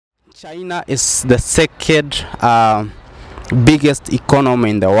China is the second biggest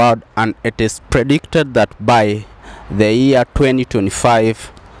economy in the world, and it is predicted that by the year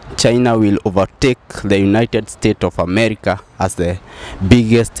 2025, China will overtake the United States of America as the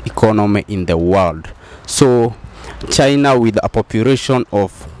biggest economy in the world. So China, with a population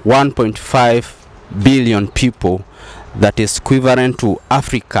of 1.5 billion people, that is equivalent to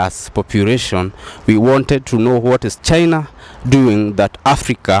Africa's population, we wanted to know what is China doing that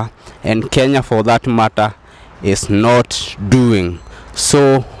Africa and Kenya for that matter is not doing.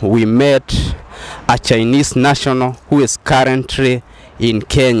 So we met a Chinese national who is currently in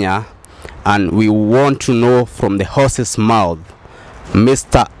Kenya, and we want to know from the horse's mouth.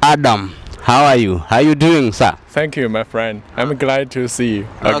 Mr. Adam, how are you? How are you doing, sir? Thank you, my friend. I'm glad to see you.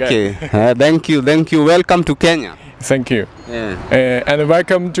 Okay, thank you. Welcome to Kenya. Thank you. Yeah. And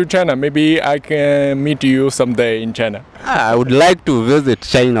welcome to China. Maybe I can meet you someday in China. I would like to visit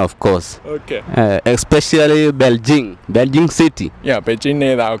China, of course. Okay. Especially Beijing city. Yeah, Beijing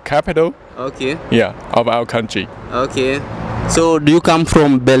is our capital. Okay. Yeah, of our country. Okay. So do you come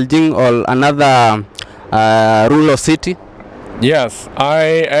from Beijing or another rural city? Yes,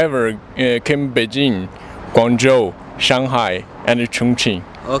 I ever came Beijing, Guangzhou, Shanghai, and Chongqing.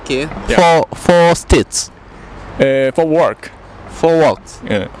 Okay. Yeah. Four states. For work. For work.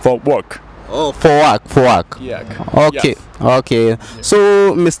 For work. Oh, for work. Yeah. Okay. Yes. Okay.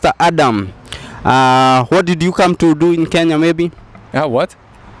 So, Mr. Adam, what did you come to do in Kenya? Maybe. What?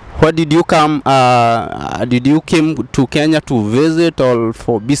 What did you come? Did you came to Kenya to visit or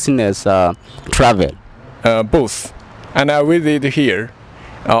for business travel? Both. And I visit here.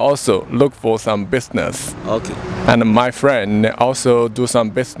 Also look for some business. Okay. And my friend also do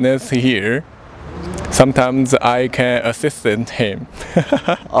some business here. Sometimes I can assist him.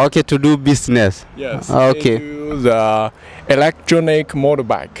 Okay, to do business. Yes. Okay. They do the electronic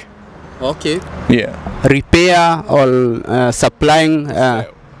motorbike. Okay. Yeah. Repair or supplying,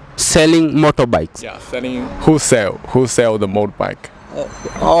 selling motorbikes. Yeah, selling wholesale the motorbike.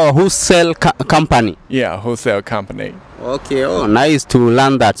 Oh, wholesale company. Yeah, wholesale company. Okay. Oh, nice to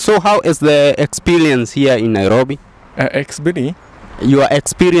learn that. So, how is the experience here in Nairobi? Experience. Your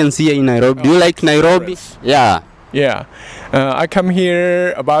experience here in Nairobi. Do you like Nairobi? Yeah. Yeah. I come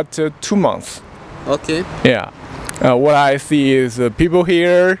here about 2 months. Okay. Yeah. What I see is people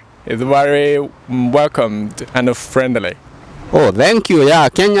here is very welcomed and friendly. Oh, thank you. Yeah,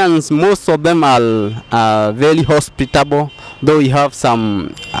 Kenyans, most of them are very hospitable, though we have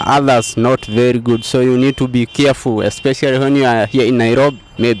some others not very good. So you need to be careful, especially when you are here in Nairobi,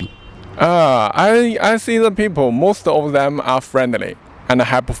 maybe. I see the people, most of them are friendly and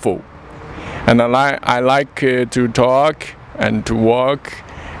helpful. And I like to talk and to walk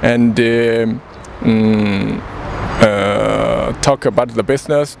and talk about the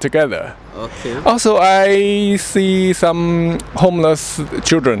business together. Okay. Also, I see some homeless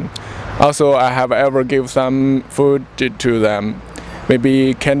children. Also, I have ever give some food to them,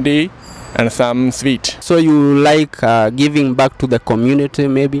 maybe candy and some sweet. So you like giving back to the community,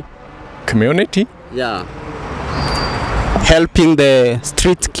 maybe? Community? Yeah. Helping the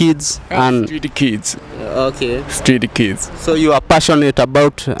street kids and street kids. Okay. Street kids. So you are passionate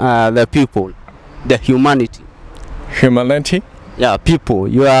about the people, the humanity. Humanity? Yeah, people.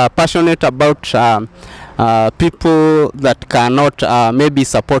 You are passionate about people that cannot maybe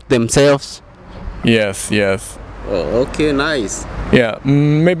support themselves. Yes, yes. Oh, okay, nice. Yeah,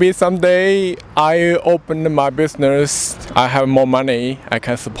 maybe someday I open my business, I have more money, I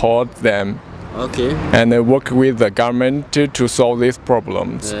can support them. Okay. And work with the government to solve these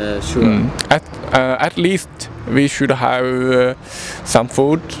problems. Sure. At least we should have some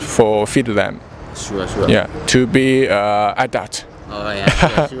food for feed them. Sure. Yeah, to be adult. Oh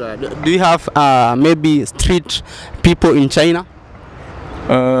yeah, sure. Do you have maybe street people in China?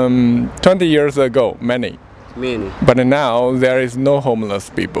 20 years ago, many. But now there is no homeless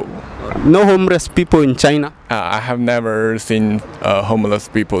people. No homeless people in China? I have never seen homeless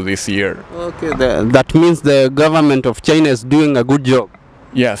people this year. Okay, that means the government of China is doing a good job.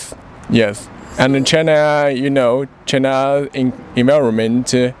 Yes. And in China, China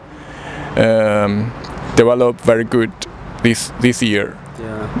environment developed very good this year.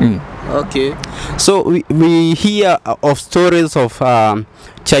 Yeah. Okay. So we hear of stories of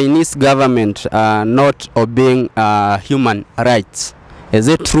Chinese government not obeying human rights. Is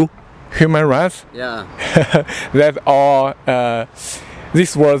it true? Human rights? Yeah. That's all.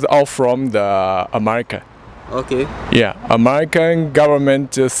 This was all from the America. Okay. Yeah, American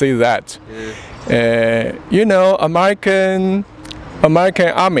government say that. American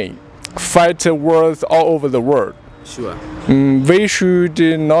army fight wars all over the world. Sure. We should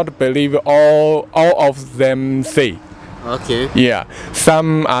not believe all of them say. Okay. Yeah,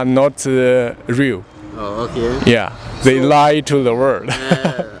 some are not real. Oh, okay. Yeah, they lie to the world.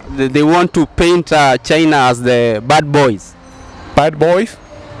 They want to paint China as the bad boys. Bad boys?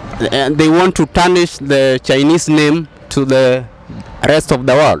 And they want to tarnish the Chinese name to the rest of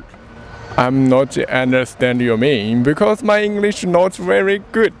the world. I'm not understand your mean because my English not very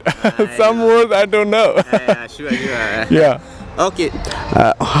good. Some words I don't know. Sure. Yeah. Okay.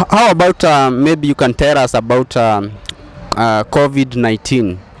 How about maybe you can tell us about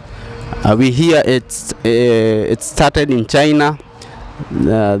COVID-19? We hear it started in China.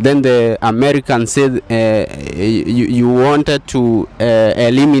 Then the Americans said you wanted to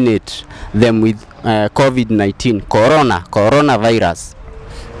eliminate them with COVID-19, coronavirus.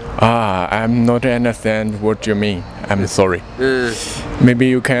 I'm not understand what you mean. I'm sorry. Maybe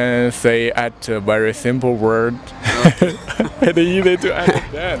you can say at a very simple word. Okay. And easy to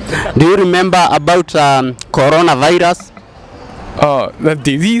understand. Do you remember about coronavirus? Oh, the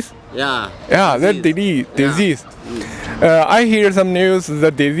disease? Yeah. Yeah, that disease. I hear some news.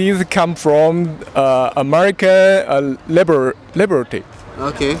 The disease come from American laboratory.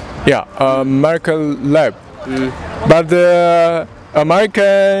 Okay. Yeah, American lab. But the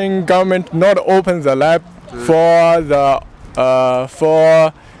American government not open the lab for the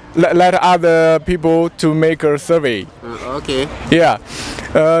let other people to make a survey. Okay. Yeah,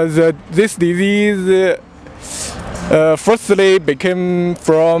 this disease firstly became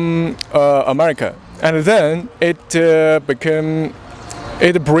from America, and then it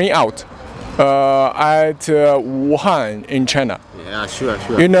bring out at Wuhan in China. Yeah, sure.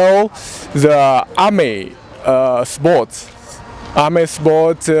 You know, the army sports. Army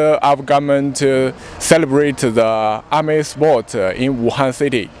sport, our government celebrate the army sport in Wuhan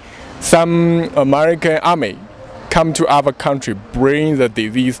city. Some American army come to our country, bring the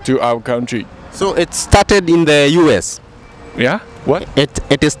disease to our country. So it started in the U.S. Yeah, what?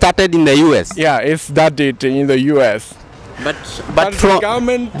 It started in the U.S. Yeah, it started in the U.S. But the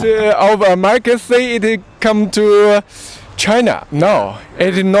government of America say it come to China. No,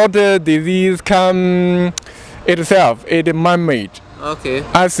 it is not a disease come itself. It is man-made. Okay.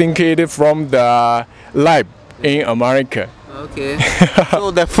 I think it is from the lab in America. Okay. So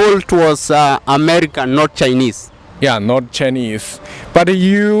the fault was American, not Chinese. Yeah, not Chinese. But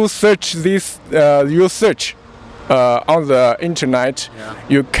you search this. You search on the internet. Yeah.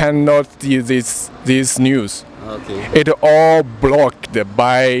 You cannot see this news. Okay. It all blocked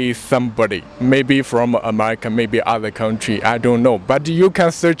by somebody, maybe from America, maybe other country, I don't know. But you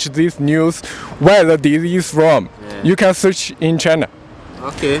can search this news where the disease from. Yeah. You can search in China.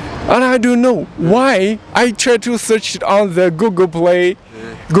 Okay. And I don't know why. I try to search it on the Google Play,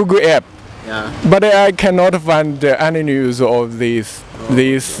 Google app, but I cannot find any news of this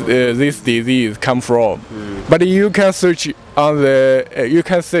disease come from. But you can search on you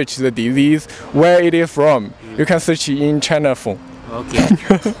can search the disease where it is from. You can search in China phone. Okay.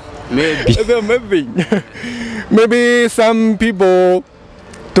 Maybe. It's amazing. Maybe some people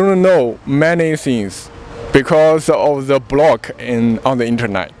don't know many things because of the block on the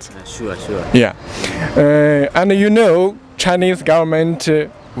internet. Sure. Yeah. And you know, Chinese government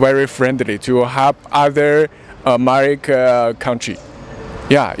very friendly to help other American country.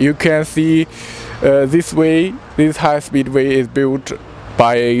 Yeah, you can see this high-speed way is built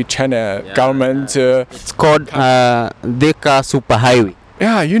by China government. It's called Deca Superhighway.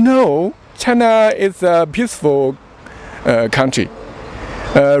 Yeah, you know, China is a peaceful country.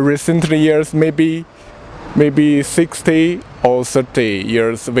 Recent years, maybe 60 or 30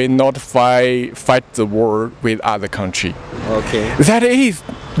 years, we not fight the war with other country. Okay. That is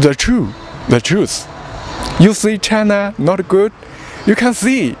the truth. You see China not good, you can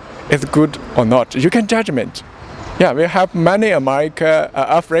see it's good or not. You can judgment. Yeah, we have many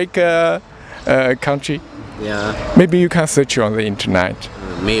Africa country. Yeah. Maybe you can search on the internet.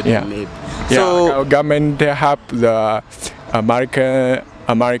 Maybe. Yeah. So our government help the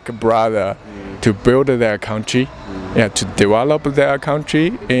American brother to build their country, to develop their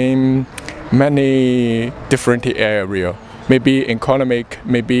country in many different areas. Maybe economic,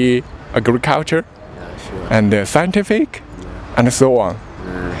 maybe agriculture, and scientific, and so on.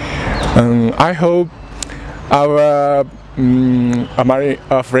 I hope our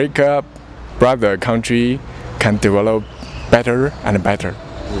Africa brother country can develop better and better.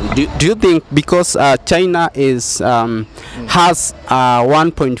 Do you think because China has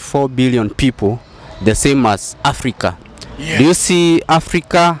 1.4 billion people, the same as Africa? Yeah. Do you see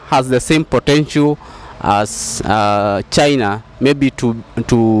Africa has the same potential as China, maybe to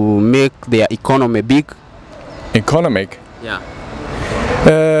make their economy big? economic. Yeah.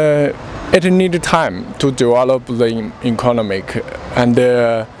 It needs time to develop the economic, and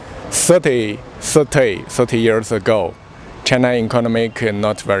 30 years ago, China economic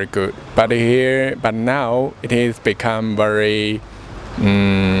not very good, but now it has become very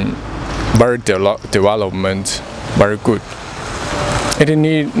development, very good. It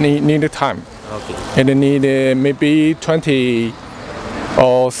need time. Okay. It need maybe 20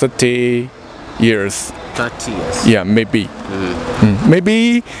 or 30 years. 30 years. Yeah, maybe.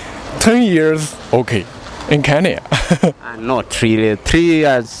 Maybe 10 years, okay, in Kenya. Not really. 3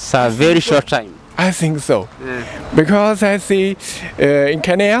 years is a very short time. I think so. Yeah. Because I see in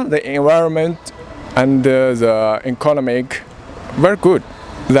Kenya, the environment and the economic very good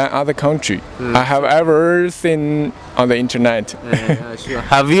than other country. I have ever seen on the internet. Sure.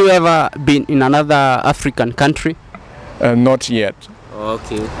 Have you ever been in another African country? Not yet.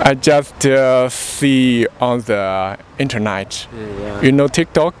 Okay. I just see on the internet. Yeah. You know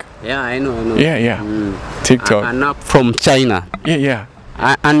TikTok? Yeah, I know. Yeah. TikTok. And not from China. Yeah.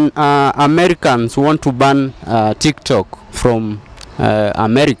 And Americans want to ban TikTok from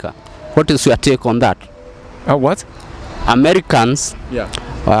America. What is your take on that? What? Americans. Yeah.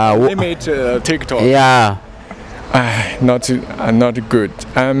 Limit TikTok. Yeah. Not good.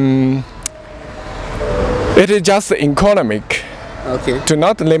 It is just economic. Okay. To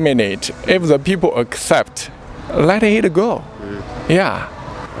not eliminate. If the people accept, let it go. Yeah.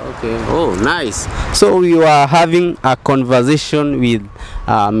 Okay. Oh, nice. So we are having a conversation with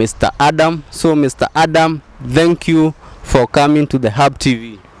Mr. Adam. So Mr. Adam, thank you for coming to the Hub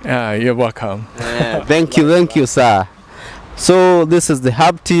TV. You're welcome. Thank you, sir. So this is the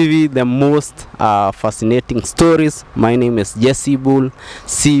Hub TV, the most fascinating stories. My name is Jesse Bull.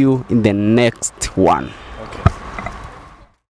 See you in the next one.